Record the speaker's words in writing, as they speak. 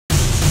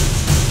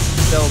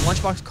So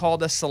Lunchbox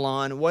called us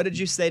Salon. What did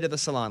you say to the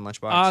Salon,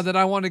 Lunchbox? That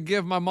I want to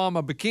give my mom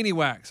a bikini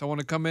wax. I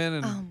want to come in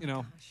and,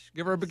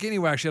 give her a bikini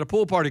wax. She had a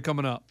pool party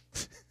coming up.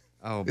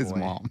 Oh, boy. His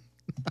mom.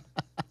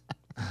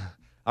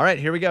 All right,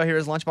 here we go. Here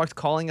is Lunchbox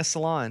calling a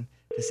salon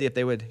to see if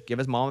they would give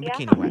his mom a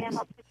bikini How can I wax.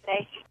 help you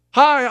today?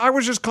 Hi, I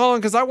was just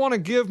calling because I want to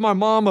give my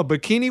mom a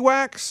bikini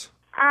wax.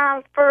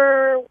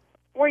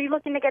 Were you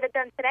looking to get it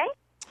done today?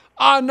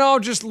 No,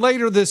 just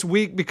later this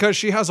week because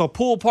she has a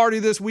pool party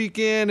this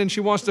weekend and she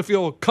wants to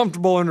feel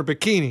comfortable in her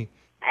bikini.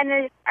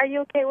 And are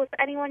you okay with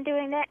anyone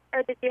doing it,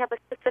 or did you have a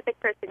specific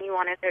person you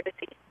wanted her to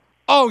see?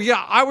 Oh,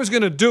 yeah, I was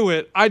going to do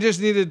it. I just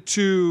needed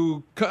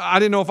to, I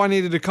didn't know if I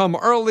needed to come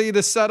early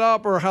to set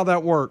up or how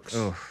that works.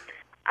 Oof.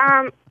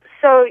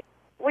 So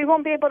we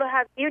won't be able to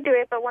have you do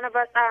it, but one of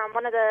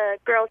the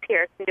girls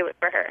here can do it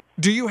for her.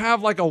 Do you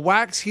have like a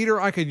wax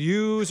heater I could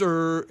use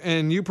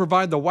and you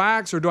provide the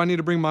wax, or do I need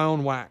to bring my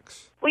own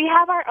wax? We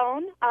have our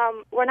own.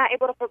 We're not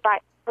able to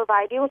provide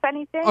you with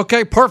anything.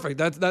 Okay, perfect.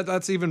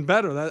 That's even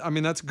better.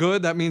 That's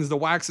good. That means the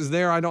wax is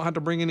there. I don't have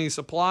to bring any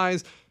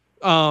supplies.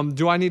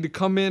 Do I need to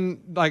come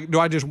in, do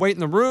I just wait in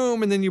the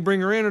room and then you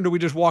bring her in, or do we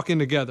just walk in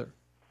together?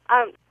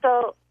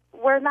 So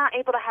we're not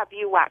able to have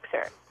you wax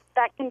her.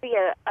 That can be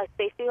a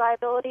safety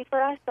liability for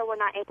us, so we're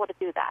not able to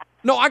do that.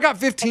 No, I got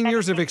 15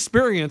 years of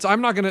experience. I'm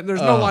not going to, there's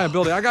no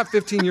liability. I got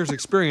 15 years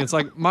experience.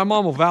 Like, my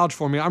mom will vouch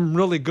for me. I'm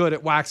really good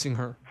at waxing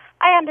her.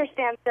 I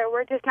understand, sir.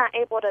 We're just not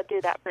able to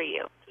do that for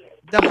you.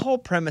 The whole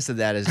premise of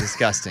that is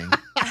disgusting.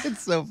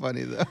 It's so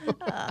funny, though.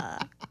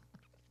 I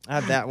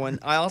have that one.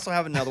 I also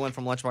have another one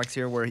from Lunchbox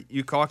here where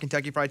you call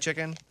Kentucky Fried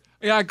Chicken.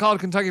 Yeah, I called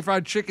Kentucky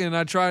Fried Chicken, and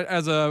I tried,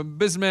 as a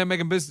businessman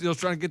making business deals,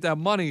 trying to get that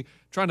money,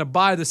 trying to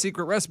buy the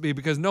secret recipe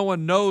because no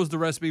one knows the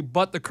recipe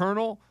but the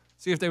Colonel.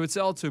 See if they would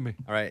sell it to me.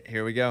 All right,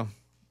 here we go.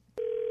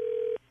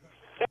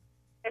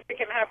 If we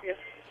can help you.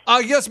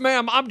 Yes,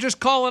 ma'am. I'm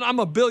just calling. I'm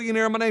a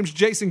billionaire. My name's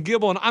Jason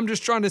Gibble, and I'm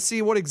just trying to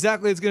see what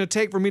exactly it's going to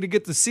take for me to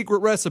get the secret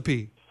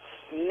recipe.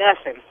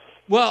 Nothing.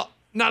 Well,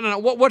 no.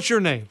 What's your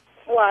name?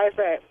 Why is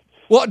that?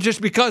 Well,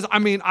 just because,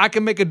 I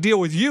can make a deal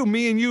with you.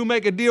 Me and you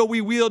make a deal. We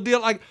wheel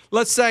deal. Like,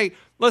 let's say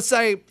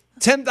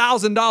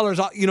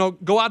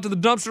 $10,000. Go out to the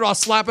dumpster. I'll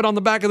slap it on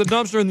the back of the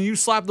dumpster, and then you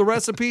slap the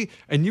recipe,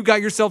 and you got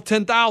yourself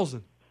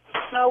 $10,000.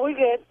 No, we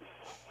good.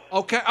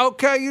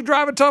 Okay. You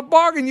drive a tough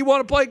bargain. You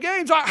want to play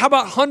games? All right, how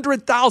about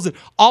 $100,000?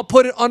 I'll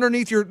put it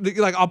underneath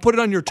I'll put it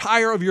on your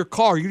tire of your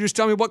car. You just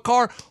tell me what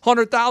car,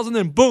 $100,000,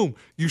 then boom,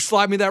 you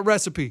slap me that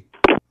recipe.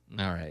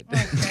 All right.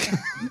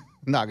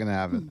 Not going to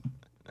happen.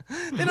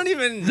 They don't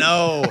even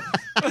know.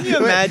 Can you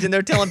imagine?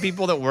 They're telling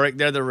people that work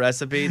there the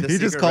recipe. He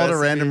just called a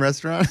random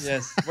restaurant?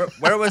 Yes.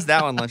 Where was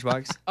that one,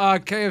 Lunchbox?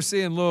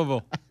 KFC in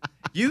Louisville.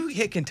 You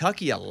hit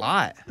Kentucky a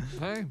lot.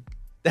 Hey.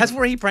 That's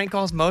where he prank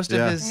calls most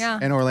of his...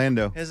 In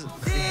Orlando. his